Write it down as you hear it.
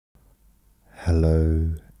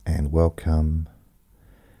Hello and welcome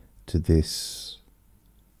to this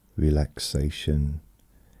relaxation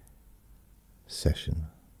session.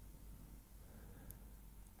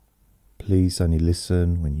 Please only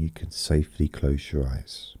listen when you can safely close your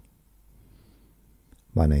eyes.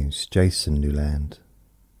 My name's Jason Newland.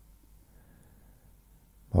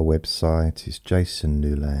 My website is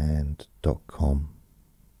jasonnewland.com.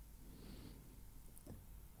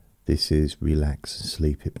 This is Relax and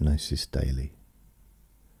Sleep Hypnosis Daily.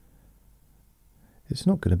 It's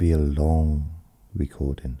not going to be a long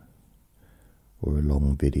recording or a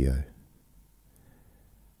long video,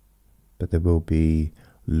 but there will be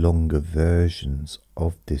longer versions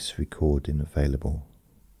of this recording available.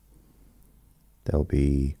 There'll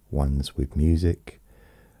be ones with music,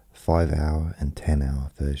 5-hour and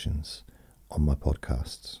 10-hour versions on my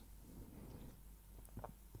podcasts.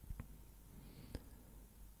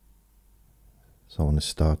 So I want to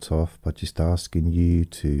start off by just asking you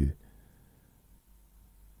to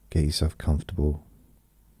get yourself comfortable,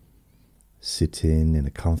 sitting in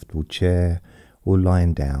a comfortable chair or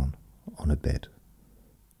lying down on a bed.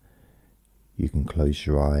 You can close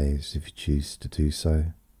your eyes if you choose to do so.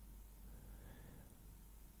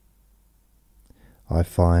 I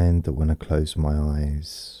find that when I close my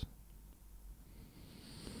eyes,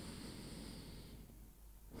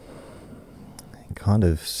 it kind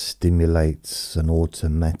of stimulates an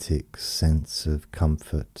automatic sense of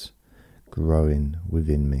comfort growing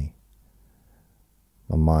within me.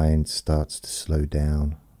 My mind starts to slow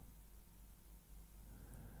down.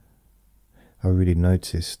 I really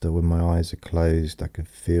notice that when my eyes are closed, I can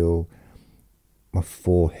feel my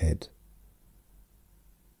forehead,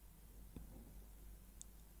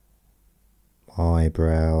 my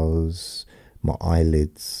eyebrows, my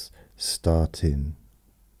eyelids starting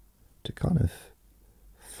to kind of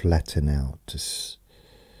flatten out, to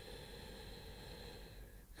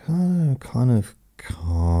kind of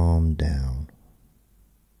calm down,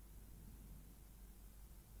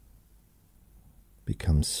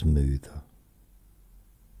 become smoother.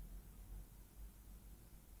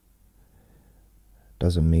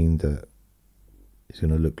 Doesn't mean that it's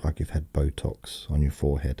going to look like you've had Botox on your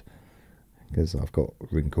forehead, because I've got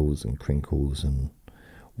wrinkles and crinkles and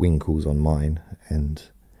winkles on mine, and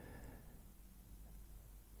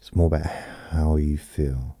it's more about how you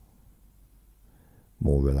feel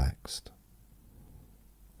more relaxed.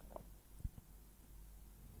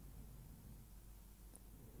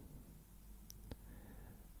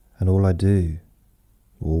 And all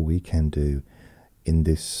we can do in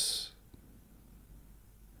this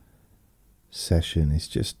session is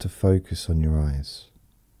just to focus on your eyes.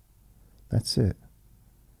 That's it.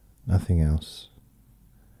 Nothing else.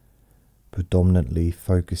 Predominantly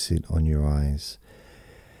focusing on your eyes.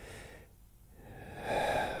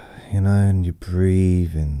 And your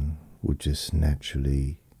breathing will just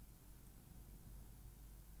naturally,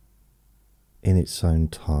 in its own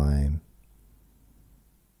time,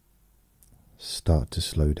 start to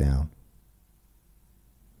slow down.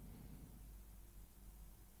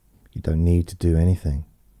 You don't need to do anything.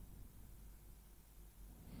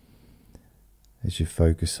 As you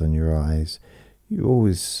focus on your eyes, you're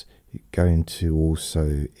always going to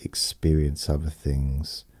also experience other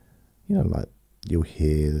things, like you'll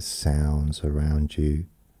hear the sounds around you,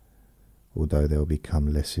 although they'll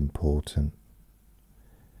become less important.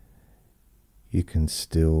 You can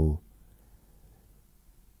still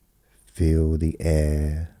feel the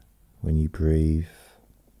air when you breathe.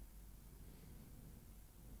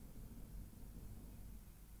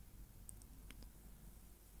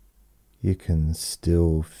 You can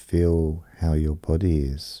still feel how your body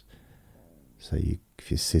is. So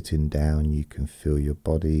if you're sitting down, you can feel your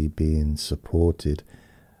body being supported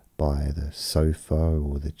by the sofa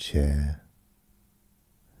or the chair.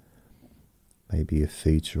 Maybe your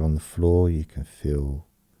feet are on the floor, you can feel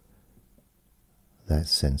that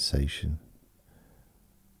sensation.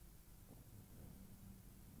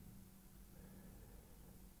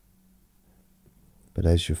 But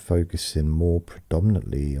as you're focusing more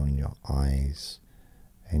predominantly on your eyes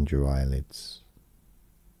and your eyelids,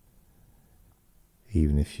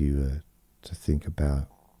 even if you were to think about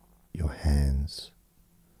your hands,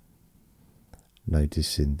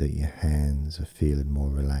 noticing that your hands are feeling more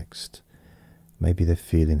relaxed. Maybe they're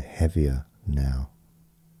feeling heavier now.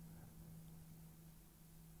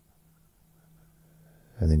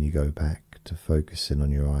 And then you go back to focusing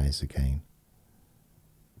on your eyes again.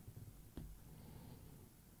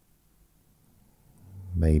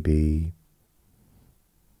 Maybe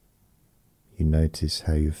you notice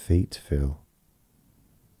how your feet feel.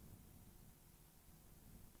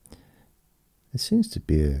 There seems to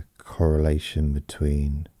be a correlation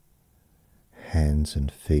between hands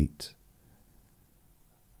and feet.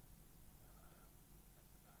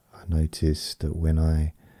 I notice that when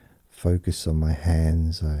I focus on my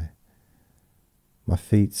hands, my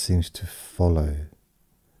feet seems to follow.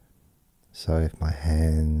 So if my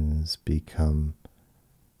hands become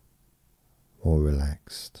more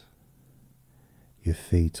relaxed, your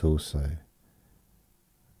feet also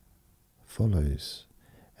follows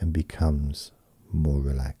and becomes more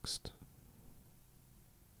relaxed.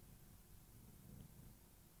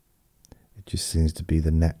 It just seems to be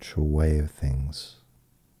the natural way of things.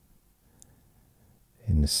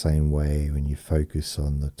 In the same way, when you focus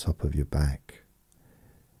on the top of your back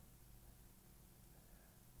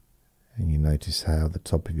and you notice how the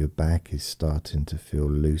top of your back is starting to feel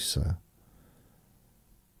looser,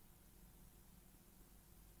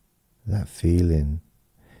 that feeling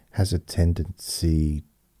has a tendency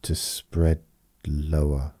to spread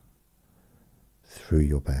lower through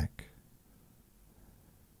your back.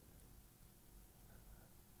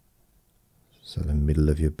 So the middle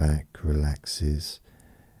of your back relaxes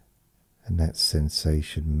and that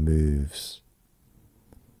sensation moves,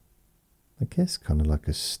 I guess kind of like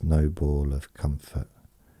a snowball of comfort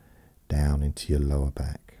down into your lower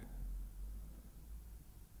back.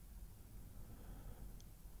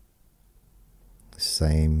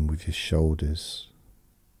 Same with your shoulders.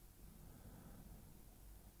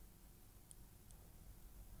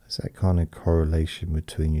 There's that kind of correlation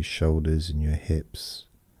between your shoulders and your hips,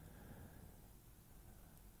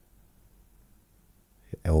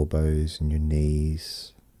 your elbows and your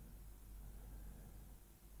knees,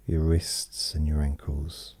 your wrists and your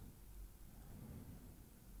ankles,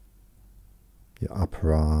 your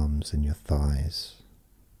upper arms and your thighs.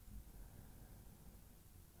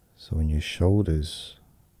 So when your shoulders,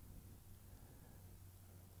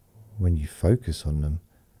 when you focus on them,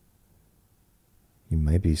 you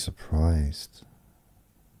may be surprised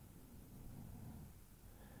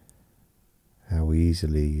how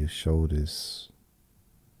easily your shoulders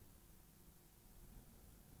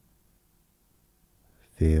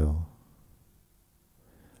feel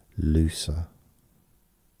looser.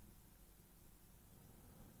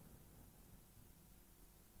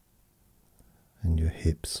 And your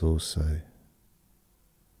hips also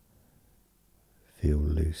feel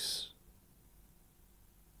loose.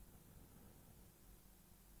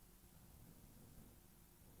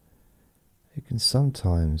 It can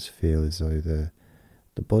sometimes feel as though the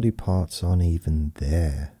body parts aren't even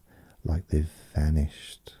there, like they've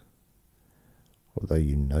vanished, although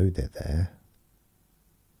you know they're there.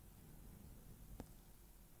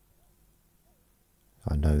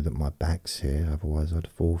 I know that my back's here, otherwise I'd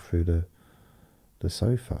fall through the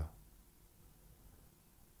sofa.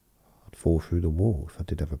 I'd fall through the wall if I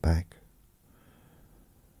did have a back.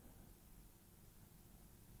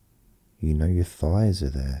 You know your thighs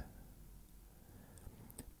are there,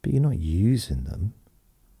 but you're not using them.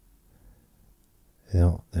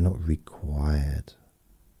 They're not required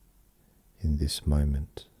in this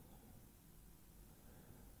moment.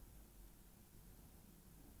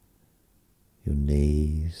 Your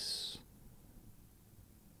knees,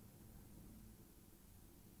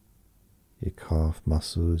 your calf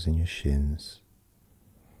muscles and your shins.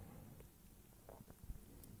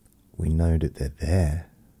 We know that they're there,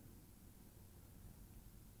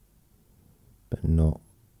 but not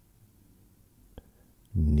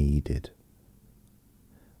needed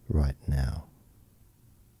right now.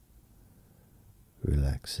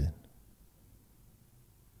 Relaxing.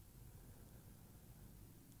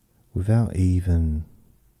 Without even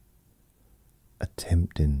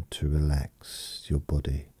attempting to relax your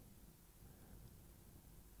body,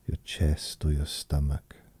 your chest or your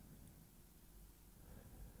stomach.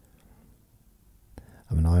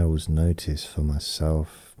 I mean, I always notice for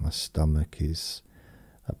myself, my stomach is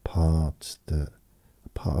a part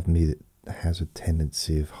of me that has a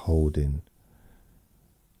tendency of holding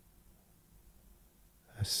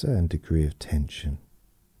a certain degree of tension.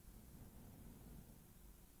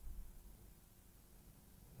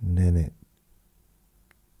 And then it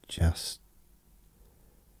just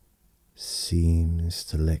seems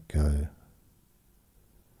to let go.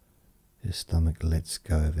 Your stomach lets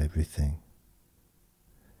go of everything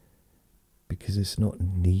because it's not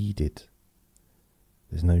needed.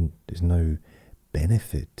 There's no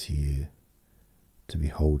benefit to you to be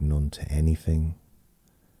holding on to anything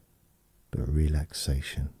but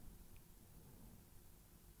relaxation.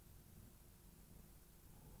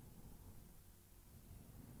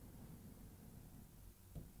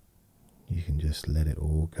 You can just let it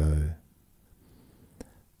all go.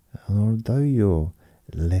 And although you're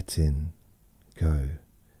letting go,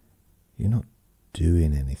 You're not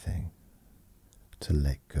doing anything to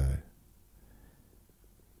let go.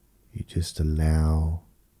 You just allow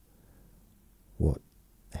what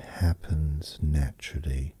happens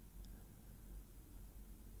naturally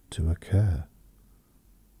to occur.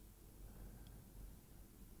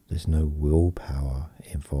 There's no willpower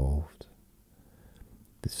involved.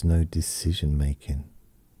 There's no decision making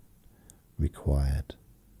required.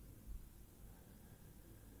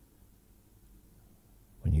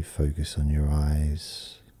 When you focus on your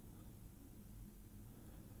eyes,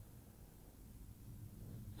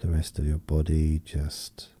 the rest of your body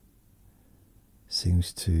just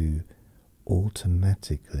seems to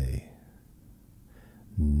automatically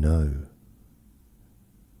know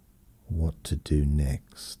what to do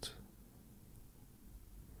next.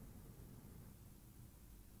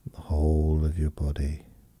 The whole of your body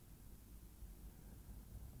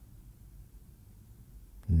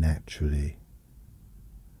naturally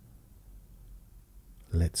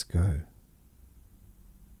lets go.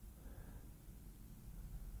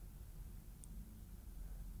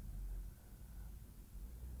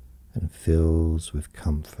 And fills with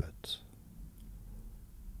comfort,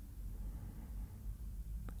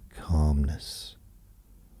 calmness,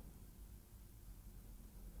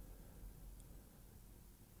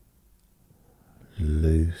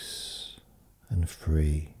 loose and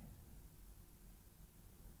free.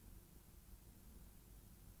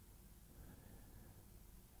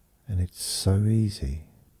 And it's so easy.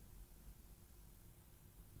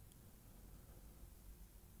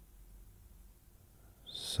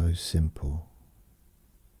 So simple.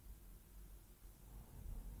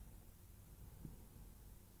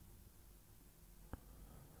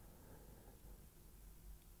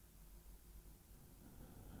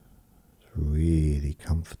 It's really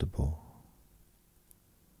comfortable.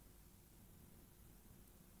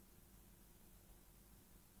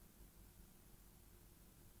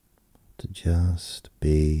 To just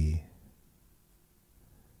be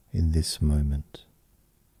in this moment.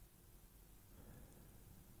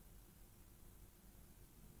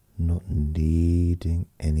 Not needing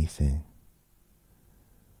anything,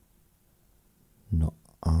 not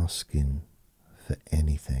asking for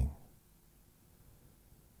anything,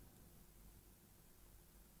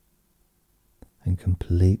 and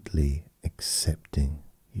completely accepting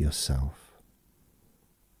yourself.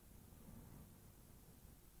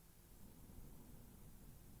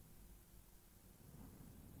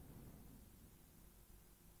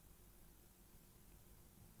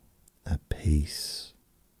 At peace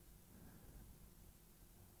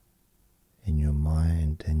in your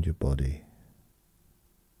mind and your body.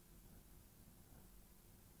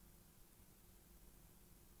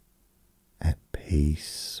 At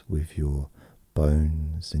peace with your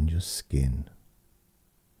bones and your skin.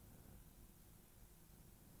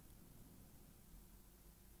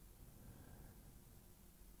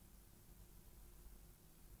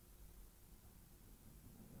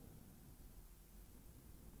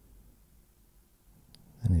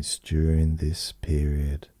 And it's during this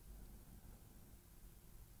period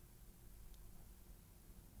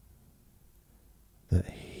that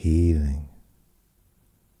healing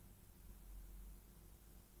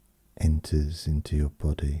enters into your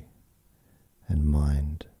body and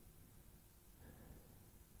mind,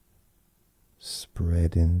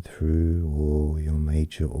 spreading through all your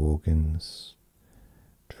major organs,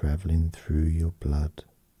 travelling through your blood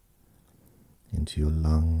into your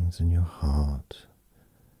lungs and your heart,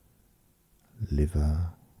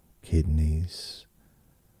 liver, kidneys,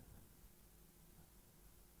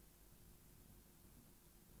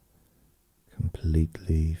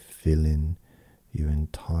 completely filling your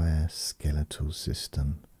entire skeletal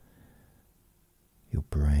system, your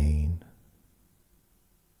brain,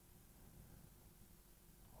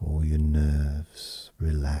 all your nerves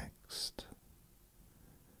relaxed,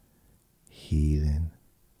 healing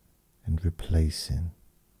and replacing,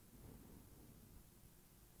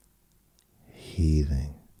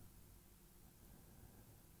 healing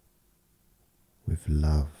with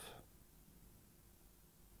love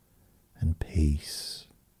and peace,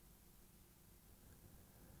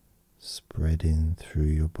 spreading through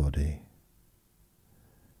your body,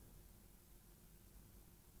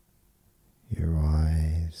 your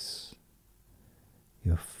eyes,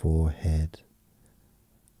 your forehead,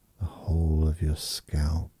 the whole of your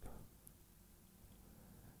scalp,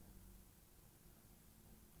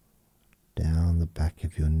 down the back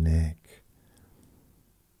of your neck,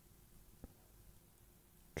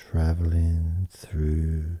 traveling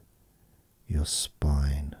through your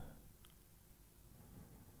spine,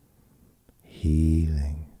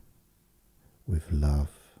 healing with love,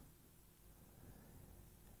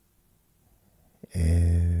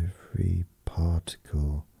 every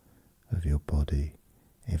particle of your body,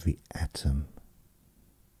 every atom,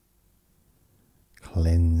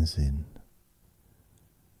 cleansing,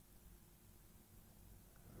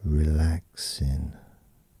 relaxing,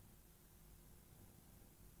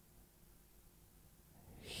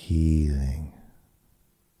 healing,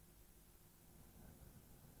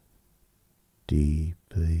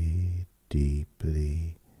 deeply,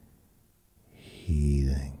 deeply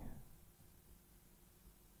healing.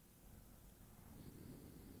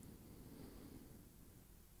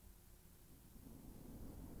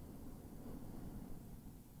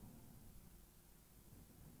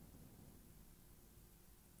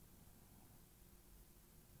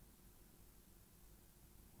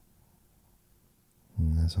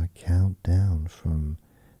 And as I count down from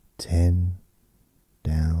 10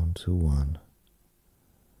 down to 1,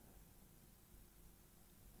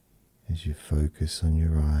 as you focus on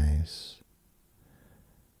your eyes,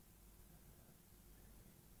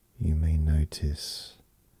 you may notice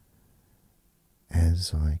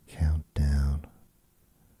as I count down,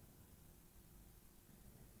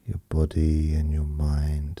 your body and your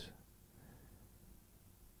mind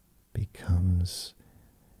becomes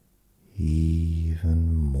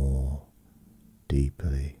even more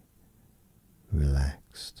deeply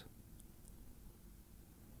relaxed.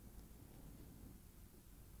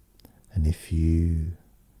 And if you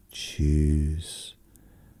choose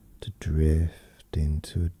to drift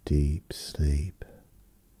into a deep sleep,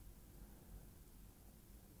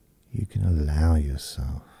 you can allow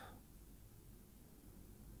yourself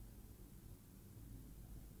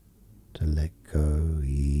to let go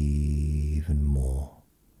even more.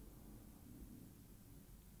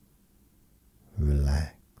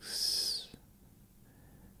 Relax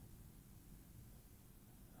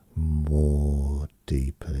more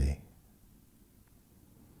deeply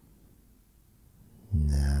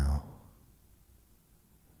now.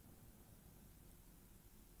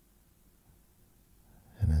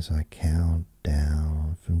 And as I count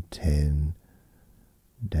down from 10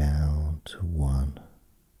 down to 1,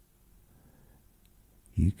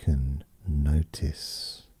 you can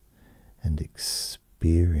notice and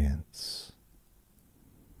experience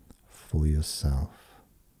for yourself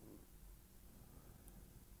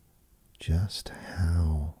just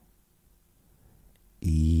how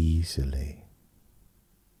easily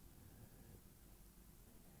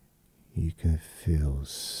you can feel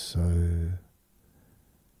so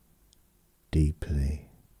deeply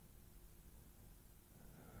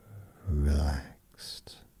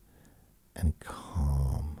relaxed and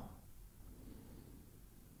calm.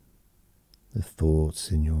 The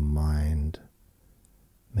thoughts in your mind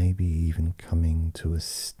maybe even coming to a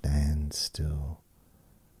standstill,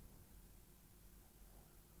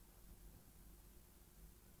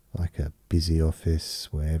 like a busy office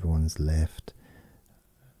where everyone's left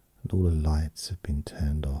and all the lights have been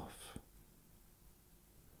turned off.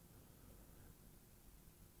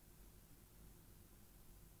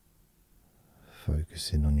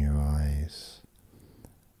 Focusing on your eyes,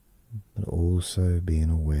 but also being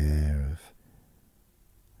aware of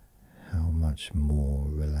how much more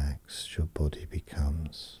relaxed your body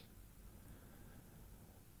becomes,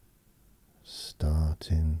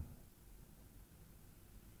 starting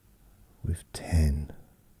with 10.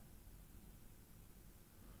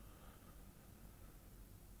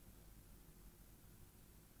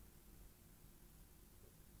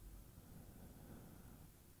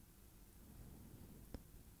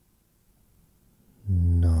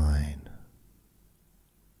 Nine.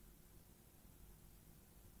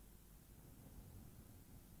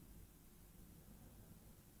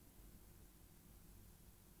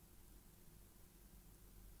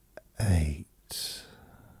 8.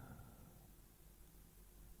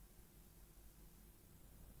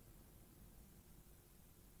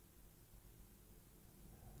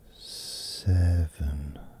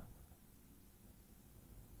 7.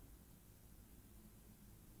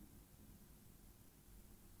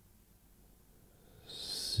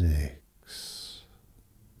 6.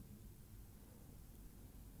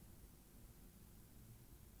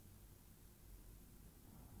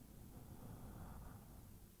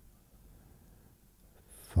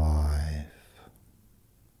 5.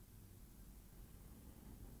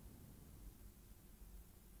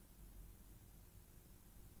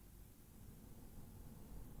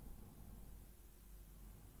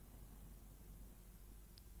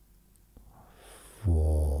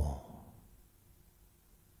 4.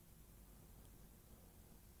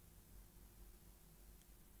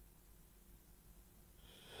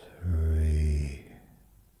 3. 2.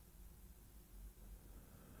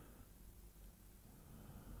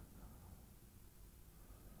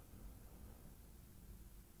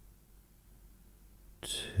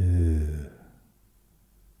 2.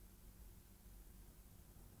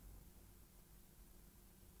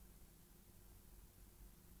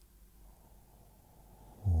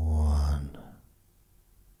 1.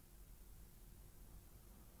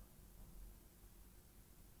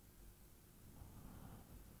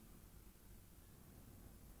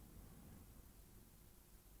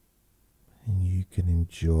 And you can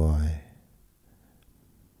enjoy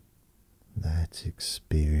that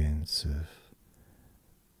experience of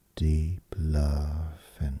deep love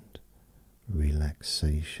and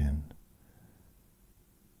relaxation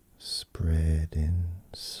spreading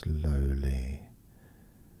slowly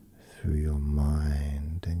through your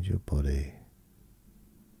mind and your body.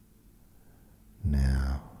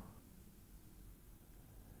 Now,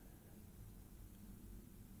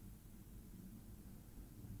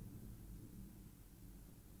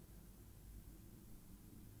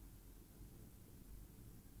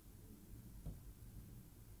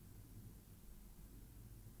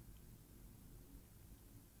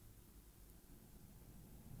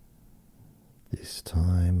 this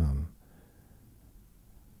time I'm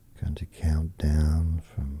going to count down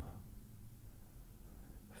from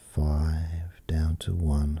 5 down to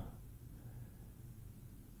 1.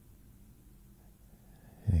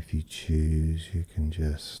 And if you choose, you can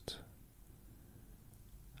just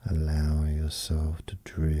allow yourself to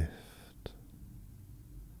drift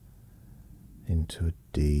into a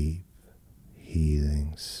deep,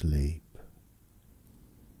 healing sleep.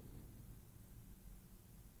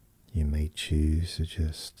 You may choose to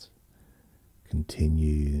just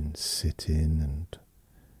continue and sit in and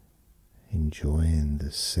enjoying the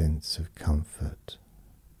sense of comfort.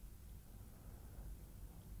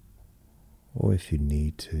 Or if you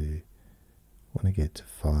need to, want to get to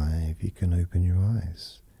 5, you can open your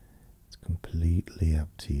eyes. It's completely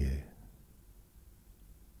up to you.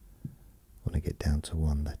 Want to get down to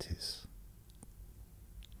 1, that is.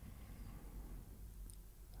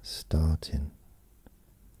 Starting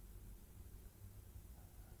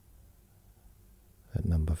at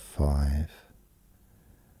number 5,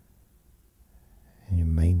 and you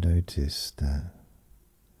may notice that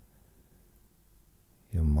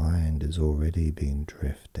your mind has already been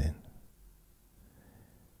drifting,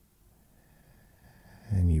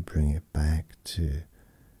 and you bring it back to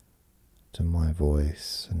my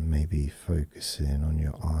voice and maybe focusing on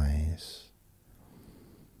your eyes,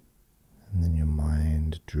 and then your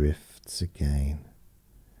mind drifts again.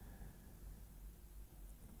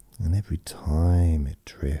 And every time it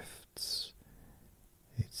drifts,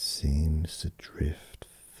 it seems to drift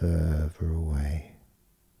further away.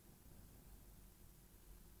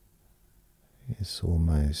 It's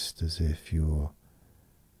almost as if you're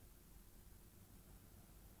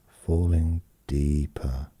falling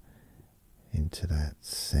deeper into that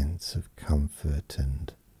sense of comfort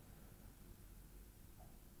and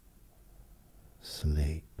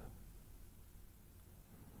sleep.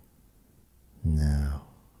 Now,